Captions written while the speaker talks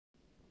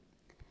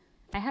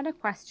I had a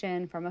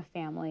question from a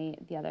family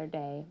the other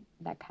day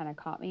that kind of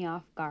caught me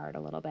off guard a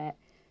little bit.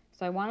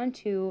 So I wanted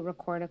to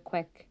record a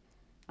quick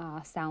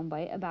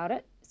soundbite about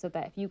it so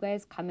that if you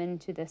guys come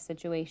into this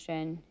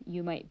situation,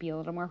 you might be a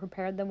little more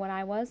prepared than what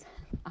I was.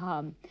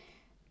 Um,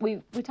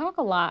 we talk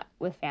a lot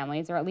with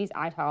families, or at least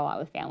I talk a lot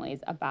with families,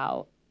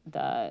 about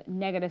the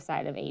negative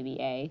side of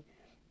ABA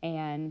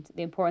and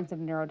the importance of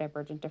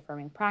neurodivergent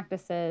affirming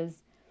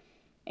practices.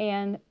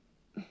 And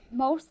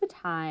most of the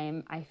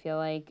time, I feel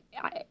like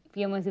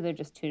families either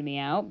just tune me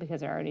out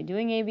because they're already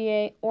doing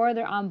ABA, or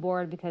they're on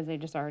board because they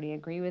just already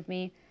agree with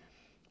me.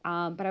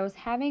 But I was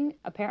having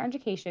a parent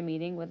education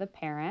meeting with a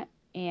parent,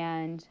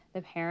 and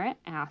the parent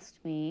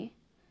asked me,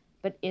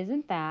 "But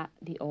isn't that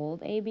the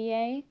old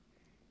ABA?"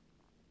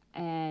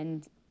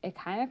 And it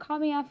kind of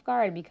caught me off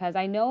guard because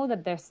I know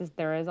that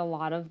there is a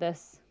lot of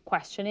this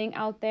questioning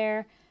out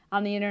there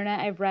on the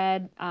internet. I've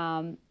read,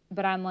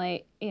 but I'm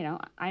like,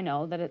 I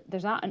know that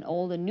there's not an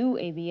old and new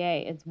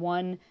ABA. It's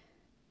one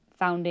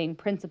founding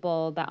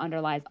principle that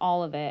underlies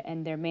all of it,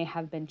 and there may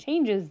have been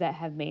changes that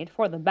have made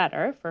for the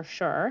better, for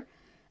sure,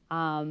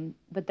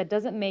 but that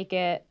doesn't make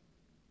it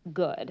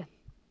good.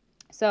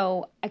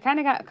 So I kind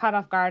of got caught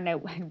off guard, and I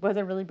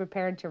wasn't really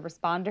prepared to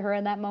respond to her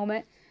in that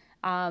moment.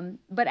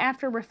 But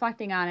after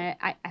reflecting on it,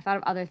 I thought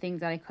of other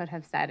things that I could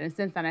have said. And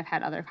since then, I've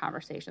had other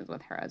conversations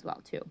with her as well,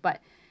 too. But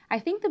I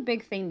think the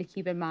big thing to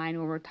keep in mind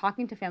when we're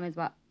talking to families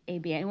about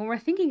ABA and when we're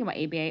thinking about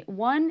ABA,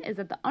 one is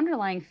that the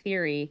underlying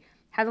theory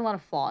has a lot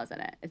of flaws in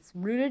it. It's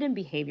rooted in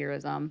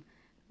behaviorism.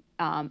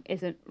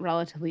 It's a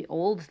relatively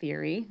old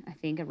theory. I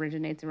think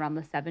originates around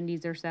the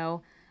 70s or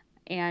so,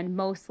 and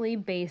mostly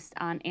based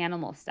on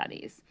animal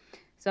studies.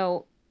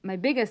 So my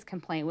biggest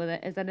complaint with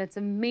it is that it's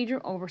a major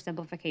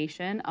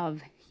oversimplification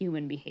of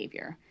human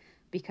behavior,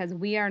 because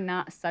we are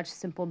not such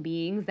simple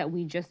beings that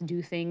we just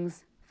do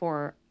things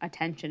for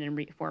attention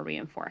and for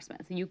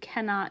reinforcement. So you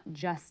cannot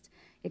just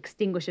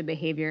extinguish a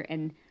behavior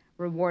and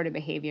reward a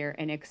behavior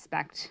and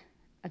expect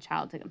a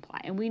child to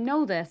comply. And we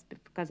know this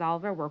because all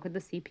of our work with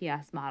the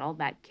CPS model,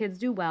 that kids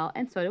do well,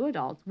 and so do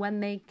adults, when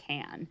they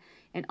can.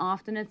 And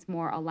often it's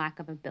more a lack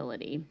of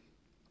ability.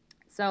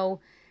 So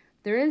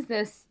there is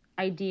this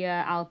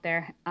idea out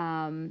there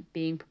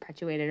being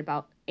perpetuated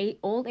about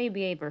old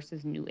ABA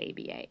versus new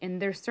ABA.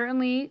 And there's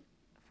certainly,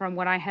 from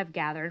what I have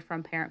gathered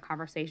from parent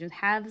conversations,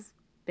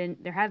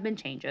 there have been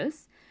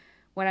changes.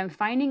 What I'm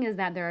finding is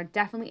that there are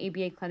definitely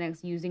ABA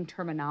clinics using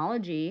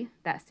terminology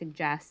that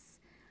suggests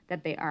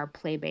that they are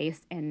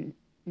play-based and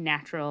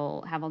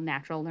have a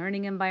natural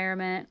learning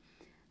environment.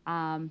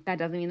 That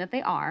doesn't mean that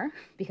they are,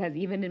 because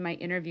even in my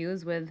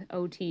interviews with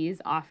OTs,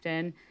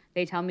 often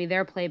they tell me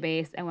they're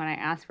play-based, and when I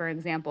ask for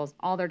examples,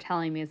 all they're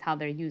telling me is how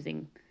they're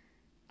using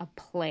a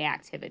play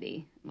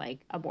activity,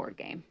 like a board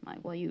game. Like,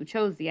 well, you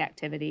chose the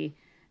activity.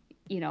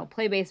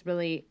 Play-based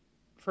really,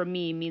 for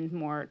me, means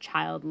more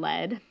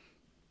child-led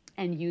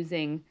and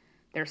using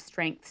their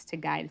strengths to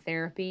guide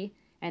therapy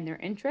and their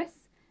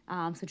interests.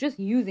 So just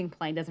using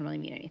play doesn't really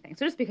mean anything.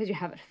 So just because you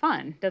have it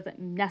fun doesn't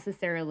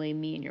necessarily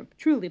mean you're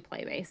truly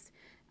play-based.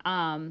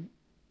 And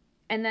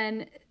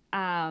then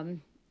I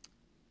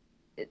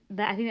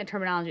think that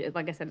terminology,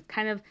 like I said, it's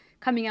kind of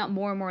coming out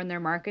more and more in their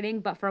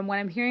marketing. But from what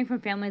I'm hearing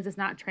from families, it's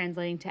not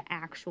translating to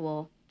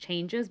actual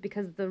changes,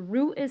 because the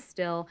root is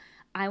still,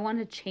 I want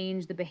to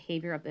change the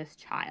behavior of this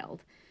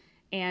child.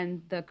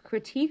 And the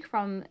critique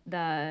from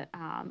the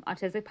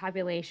autistic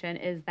population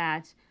is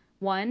that,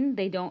 one,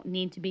 they don't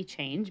need to be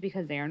changed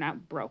because they are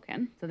not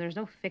broken. So there's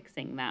no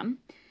fixing them.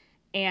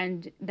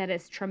 And that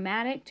it's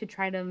traumatic to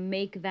try to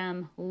make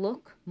them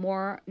look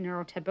more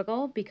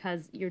neurotypical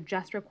because you're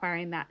just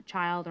requiring that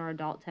child or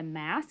adult to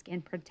mask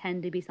and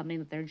pretend to be something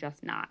that they're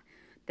just not,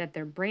 that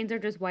their brains are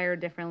just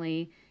wired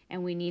differently,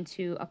 and we need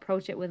to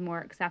approach it with more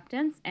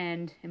acceptance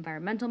and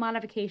environmental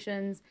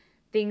modifications,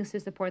 things to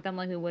support them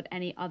like we would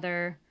any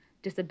other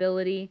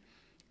disability,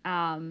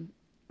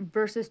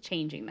 versus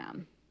changing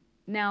them.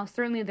 Now,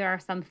 certainly there are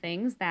some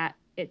things that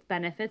it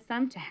benefits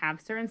them to have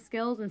certain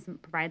skills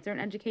and provide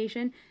certain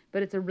education,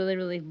 but it's a really,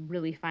 really,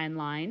 really fine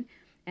line.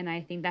 And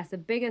I think that's the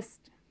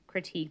biggest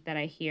critique that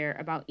I hear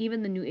about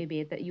even the new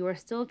ABA, that you are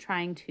still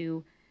trying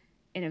to,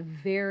 in a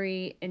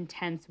very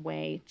intense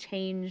way,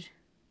 change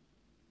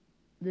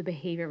the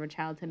behavior of a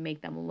child to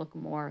make them look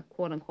more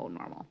quote unquote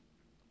normal.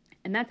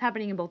 And that's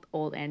happening in both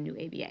old and new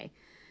ABA.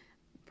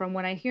 From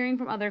what I'm hearing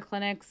from other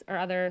clinics or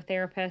other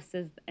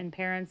therapists and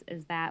parents,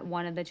 is that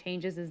one of the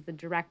changes is the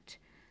direct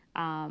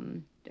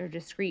or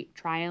discrete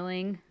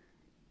trialing,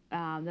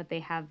 that they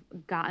have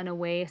gotten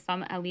away,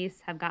 some at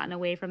least have gotten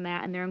away from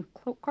that, and they're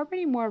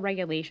incorporating more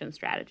regulation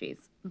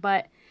strategies.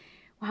 But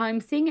how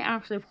I'm seeing it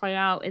actually play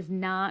out is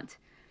not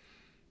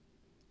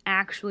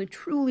actually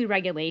truly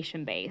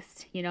regulation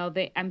based.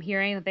 I'm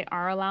hearing that they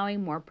are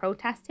allowing more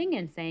protesting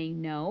and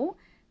saying no,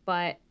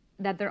 but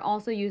that they're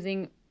also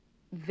using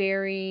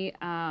very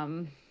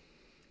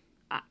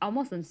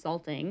almost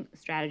insulting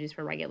strategies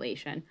for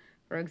regulation.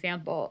 For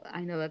example,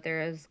 I know that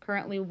there is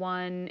currently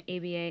one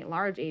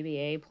large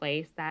ABA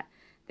place that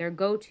their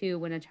go-to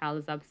when a child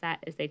is upset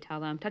is they tell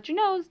them, touch your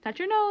nose, touch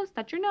your nose,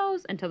 touch your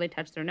nose, until they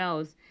touch their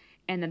nose.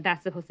 and that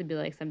that's supposed to be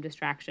like some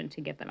distraction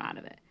to get them out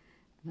of it.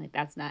 Like,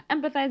 that's not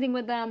empathizing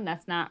with them.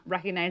 That's not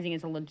recognizing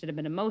it's a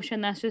legitimate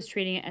emotion. That's just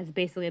treating it as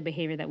basically a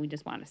behavior that we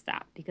just want to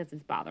stop because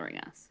it's bothering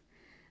us.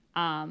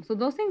 So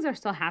those things are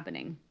still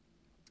happening.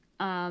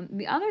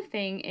 The other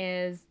thing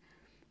is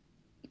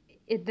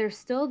there's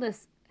still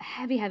this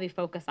heavy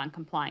focus on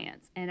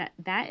compliance. And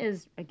that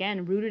is,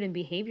 again, rooted in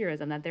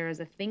behaviorism, that there is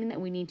a thing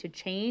that we need to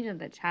change and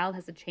the child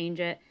has to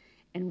change it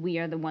and we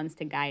are the ones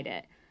to guide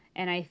it.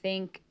 And I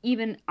think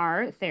even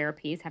our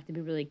therapies have to be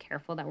really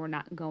careful that we're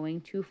not going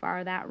too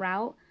far that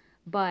route,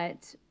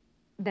 but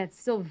that's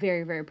still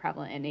very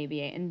prevalent in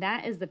ABA. And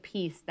that is the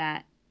piece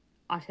that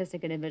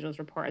autistic individuals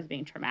report as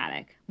being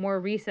traumatic.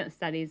 More recent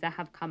studies that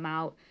have come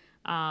out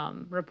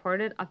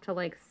reported up to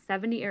like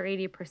 70 or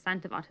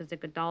 80% of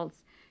autistic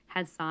adults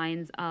had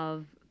signs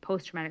of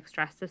post-traumatic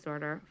stress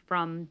disorder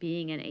from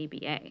being in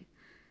ABA.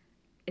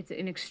 It's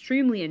an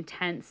extremely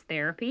intense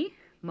therapy.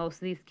 Most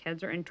of these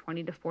kids are in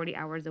 20 to 40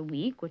 hours a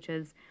week, which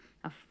is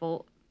a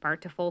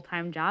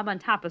full-time job on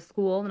top of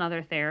school and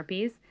other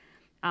therapies.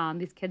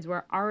 These kids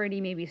were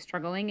already maybe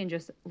struggling and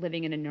just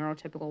living in a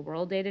neurotypical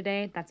world day to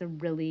day. That's a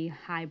really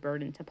high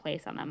burden to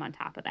place on them on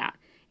top of that.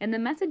 And the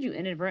message you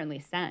inadvertently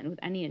send with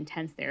any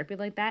intense therapy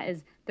like that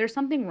is there's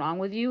something wrong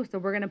with you, so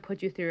we're going to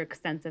put you through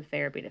extensive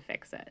therapy to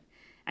fix it.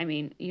 I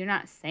mean, you're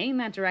not saying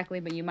that directly,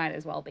 but you might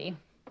as well be.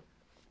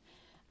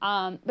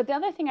 But the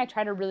other thing I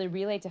try to really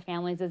relay to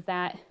families is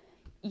that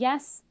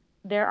yes,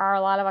 there are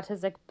a lot of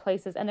autistic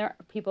places and there are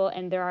people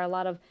and there are a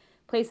lot of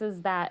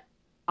places that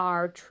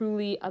are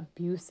truly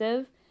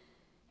abusive.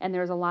 And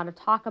there's a lot of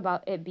talk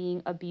about it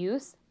being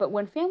abuse. But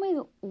when families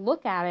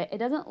look at it, it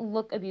doesn't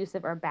look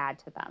abusive or bad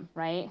to them,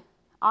 right?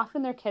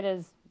 Often their kid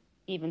is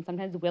even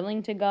sometimes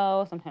willing to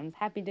go, sometimes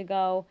happy to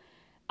go.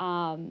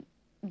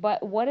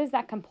 But what is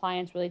that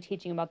compliance really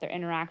teaching about their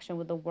interaction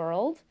with the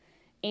world?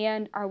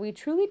 And are we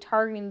truly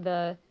targeting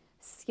the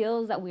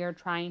skills that we are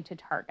trying to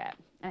target?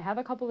 I have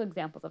a couple of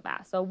examples of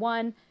that. So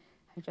one,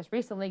 I just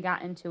recently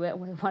got into it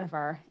with one of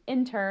our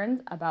interns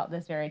about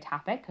this very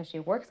topic because she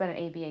works at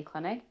an ABA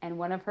clinic. And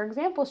one of her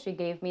examples she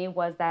gave me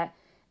was that,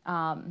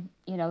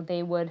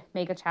 they would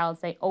make a child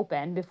say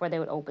open before they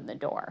would open the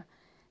door.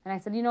 And I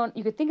said,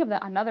 you could think of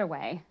that another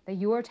way, that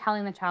you are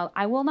telling the child,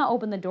 I will not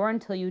open the door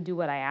until you do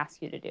what I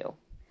ask you to do,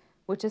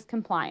 which is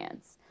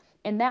compliance.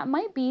 And that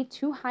might be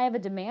too high of a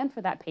demand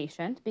for that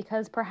patient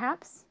because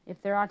perhaps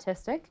if they're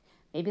autistic,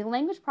 maybe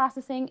language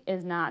processing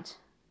is not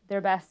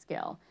their best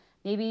skill.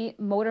 Maybe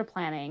motor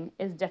planning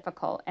is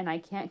difficult and I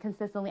can't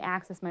consistently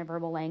access my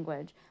verbal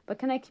language, but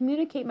can I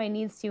communicate my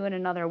needs to you in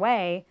another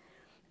way,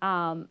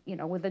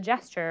 with a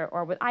gesture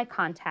or with eye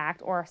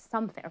contact or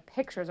something, or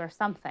pictures or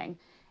something,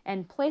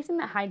 and placing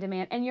that high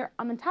demand. And you're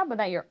on the top of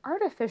that, you're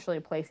artificially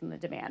placing the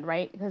demand,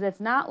 right? Because it's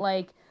not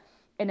like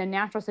in a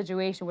natural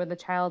situation where the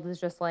child is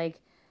just like,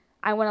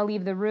 I want to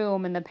leave the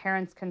room and the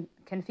parents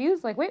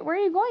confused, like, wait, where are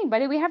you going,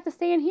 buddy? We have to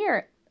stay in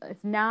here.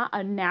 It's not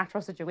a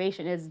natural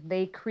situation.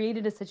 They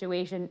created a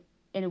situation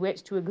in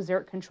which to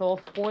exert control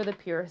for the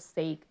pure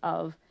sake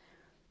of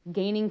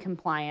gaining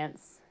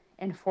compliance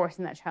and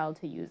forcing that child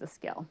to use a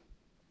skill.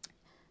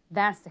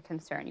 That's the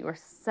concern. You are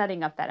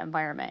setting up that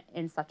environment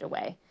in such a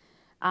way.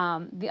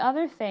 The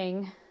other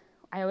thing,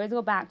 I always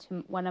go back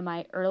to one of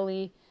my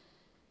early,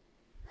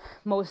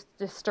 most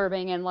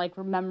disturbing and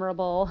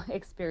memorable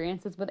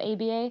experiences with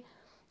ABA,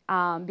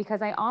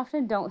 because I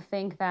often don't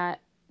think that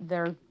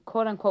their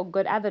quote unquote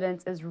good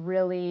evidence is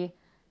really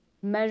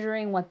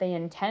measuring what they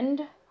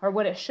intend or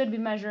what it should be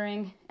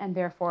measuring, and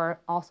therefore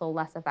also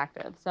less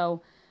effective.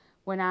 So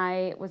when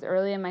I was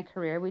early in my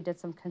career, we did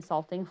some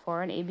consulting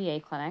for an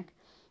ABA clinic,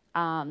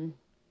 and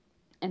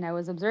I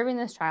was observing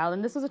this child,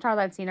 and this was a child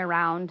I'd seen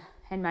around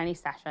in many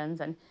sessions,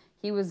 and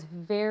he was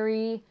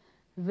very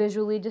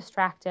visually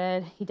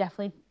distracted. He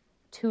definitely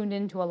tuned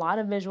into a lot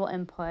of visual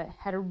input,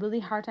 had a really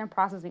hard time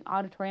processing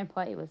auditory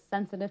input. He was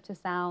sensitive to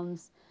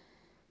sounds,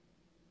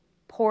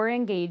 poor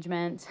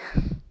engagement,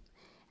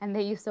 and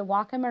they used to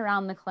walk him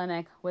around the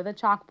clinic with a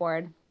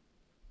chalkboard,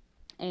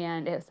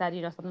 and it said,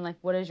 something like,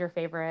 what is your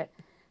favorite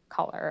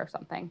color or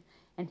something?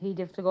 And he'd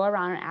have to go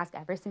around and ask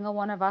every single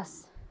one of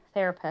us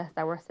therapists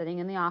that were sitting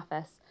in the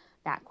office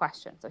that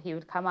question. So he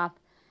would come up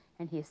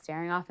and he's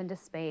staring off into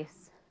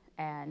space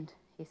and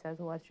he says,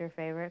 what's your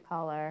favorite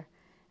color?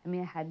 I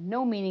mean, it had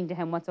no meaning to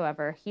him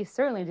whatsoever. He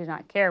certainly did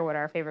not care what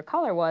our favorite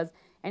color was,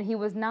 and he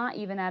was not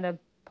even at a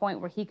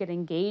point where he could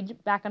engage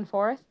back and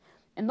forth.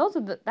 And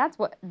that's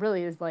what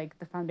really is the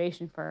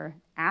foundation for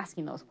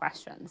asking those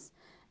questions,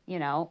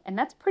 and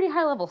that's pretty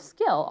high level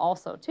skill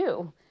also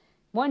too.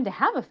 One, to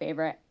have a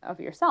favorite of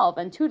yourself,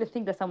 and two, to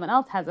think that someone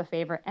else has a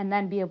favorite and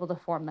then be able to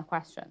form the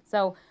question.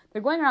 So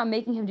they're going around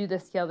making him do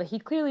this skill that he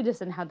clearly just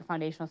didn't have the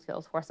foundational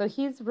skills for. So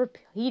he's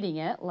repeating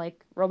it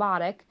like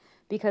robotic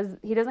because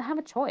he doesn't have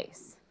a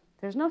choice.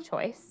 There's no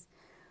choice.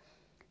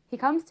 He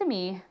comes to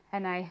me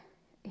and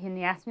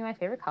he asks me my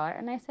favorite color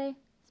and I say,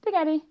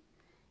 spaghetti.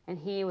 And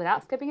he,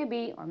 without skipping a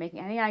beat or making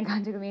any eye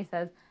contact with me,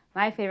 says,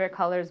 my favorite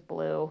color is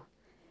blue.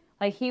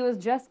 Like he was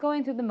just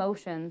going through the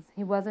motions.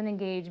 He wasn't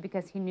engaged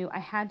because he knew I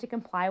had to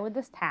comply with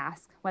this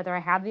task, whether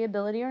I have the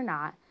ability or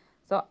not.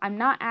 So I'm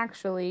not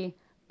actually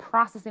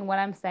processing what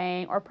I'm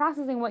saying or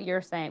processing what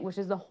you're saying, which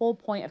is the whole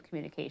point of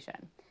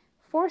communication.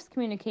 Forced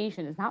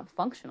communication is not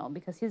functional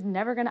because he's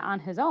never going to, on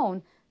his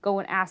own, go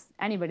and ask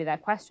anybody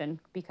that question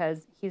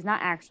because he's not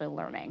actually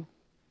learning.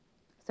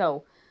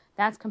 So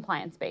that's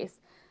compliance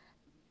based.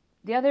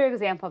 The other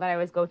example that I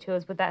always go to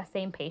is with that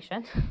same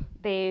patient.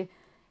 They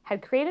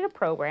had created a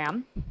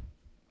program.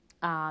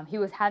 He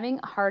was having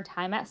a hard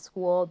time at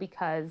school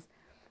because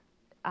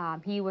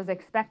he was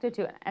expected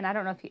to, and I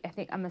don't know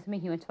if I'm assuming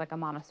he went to like a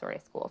Montessori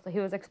school. So he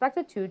was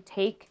expected to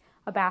take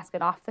a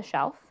basket off the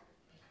shelf,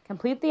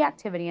 complete the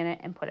activity in it,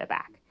 and put it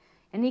back.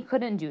 And he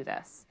couldn't do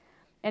this.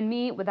 And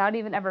me, without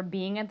even ever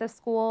being at this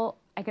school,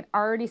 I can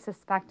already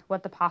suspect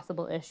what the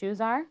possible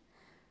issues are.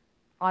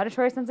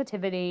 Auditory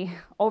sensitivity,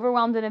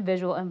 overwhelmed in a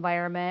visual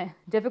environment,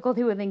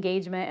 difficulty with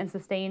engagement and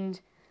sustained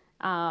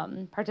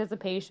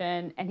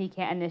participation, and he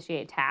can't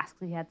initiate tasks.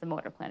 He had some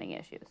motor planning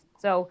issues.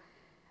 So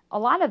a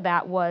lot of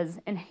that was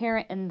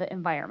inherent in the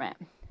environment.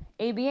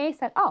 ABA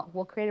said, oh,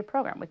 we'll create a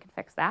program. We can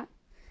fix that.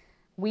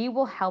 We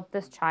will help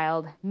this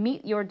child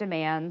meet your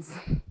demands,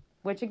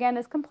 which again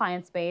is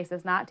compliance-based,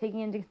 is not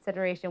taking into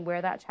consideration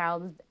where that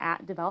child is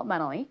at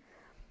developmentally.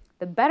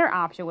 The better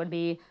option would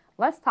be,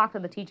 let's talk to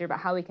the teacher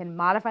about how we can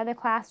modify the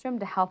classroom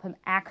to help him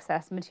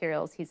access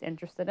materials he's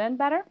interested in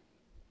better.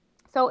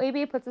 So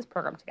ABA puts this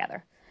program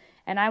together,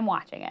 and I'm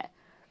watching it.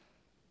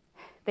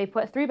 They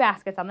put 3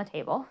 baskets on the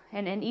table,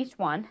 and in each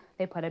one,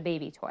 they put a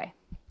baby toy.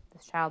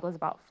 This child was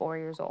about 4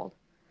 years old.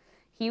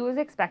 He was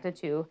expected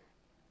to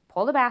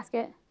pull the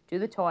basket, do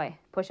the toy,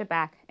 push it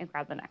back, and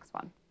grab the next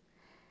one.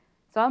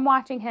 So I'm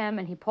watching him,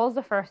 and he pulls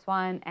the first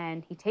one,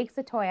 and he takes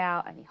the toy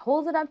out, and he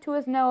holds it up to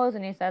his nose,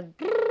 and he says,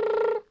 I'm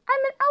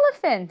an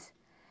elephant.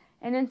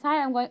 And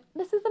inside, I'm going,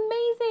 this is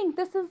amazing.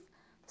 This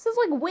is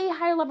like way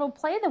higher level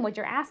play than what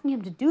you're asking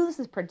him to do. This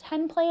is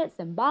pretend play. It's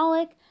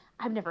symbolic.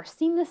 I've never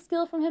seen this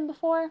skill from him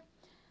before.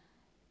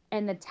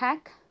 And the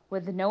tech,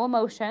 with no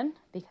emotion,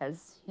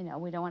 because,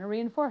 we don't want to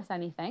reinforce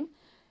anything,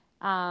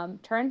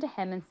 turned to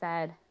him and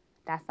said,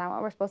 that's not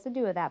what we're supposed to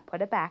do with that.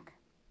 Put it back.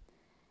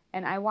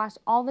 And I watched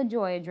all the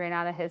joy drain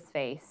out of his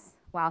face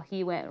while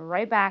he went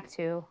right back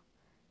to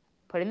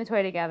putting the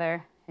toy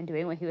together and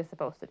doing what he was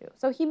supposed to do.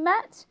 So he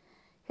met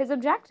his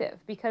objective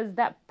because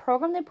that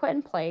program they put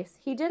in place,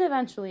 he did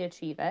eventually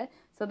achieve it.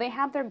 So they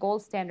have their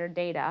gold standard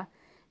data,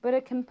 but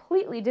it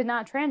completely did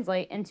not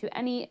translate into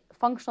any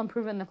functional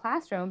improvement in the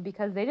classroom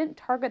because they didn't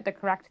target the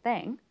correct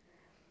thing.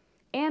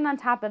 And on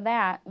top of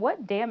that,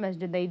 what damage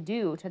did they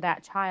do to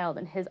that child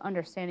and his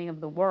understanding of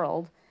the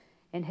world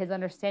and his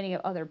understanding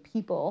of other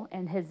people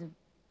and his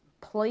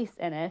place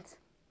in it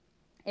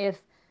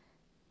if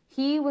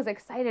he was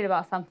excited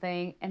about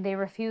something and they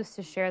refused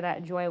to share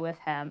that joy with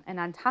him, and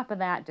on top of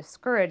that,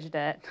 discouraged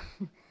it.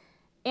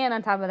 And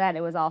on top of that,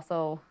 it was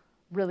also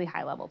really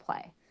high-level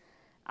play.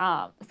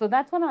 So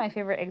that's one of my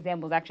favorite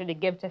examples actually to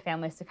give to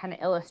families to kind of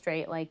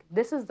illustrate, like,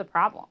 this is the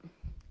problem.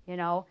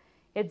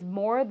 It's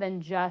more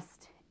than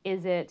just,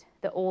 is it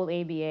the old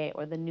ABA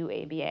or the new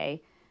ABA?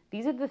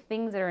 These are the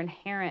things that are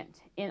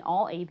inherent in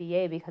all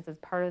ABA because it's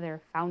part of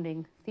their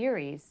founding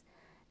theories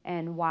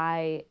and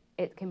why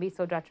it can be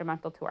so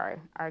detrimental to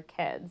our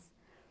kids.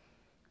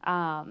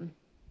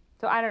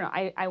 So I don't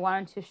know. I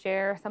wanted to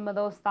share some of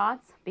those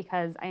thoughts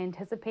because I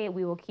anticipate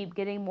we will keep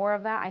getting more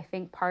of that. I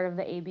think part of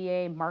the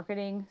ABA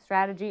marketing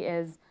strategy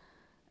is,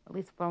 at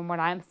least from what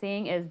I'm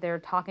seeing, is they're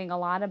talking a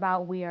lot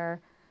about we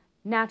are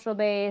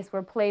natural-based,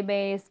 we're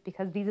play-based,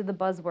 because these are the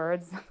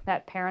buzzwords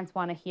that parents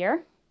want to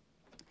hear,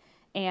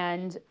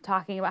 and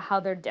talking about how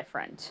they're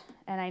different.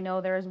 And I know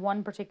there's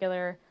one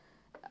particular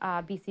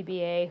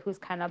BCBA who's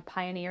kind of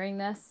pioneering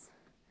this.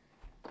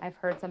 I've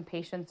heard some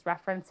patients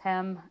reference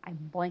him. I'm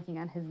blanking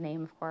on his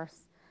name, of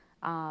course,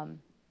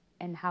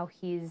 and how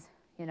he's,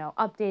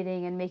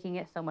 updating and making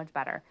it so much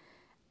better.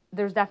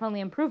 There's definitely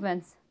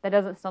improvements. That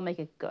doesn't still make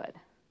it good.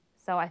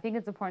 So I think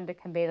it's important to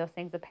convey those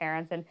things to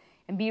parents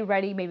and be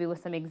ready maybe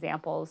with some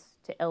examples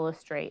to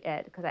illustrate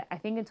it. Because I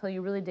think until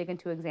you really dig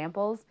into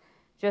examples,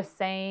 just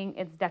saying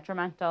it's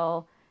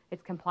detrimental,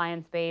 it's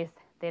compliance-based,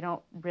 they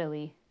don't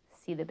really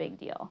see the big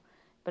deal.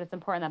 But it's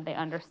important that they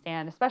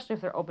understand, especially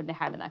if they're open to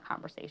having that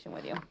conversation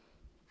with you.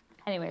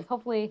 Anyways,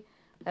 hopefully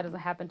that doesn't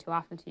happen too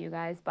often to you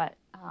guys, but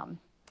it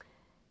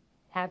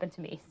happened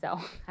to me. So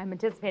I'm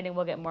anticipating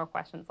we'll get more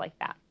questions like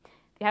that.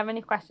 If you have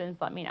any questions,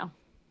 let me know.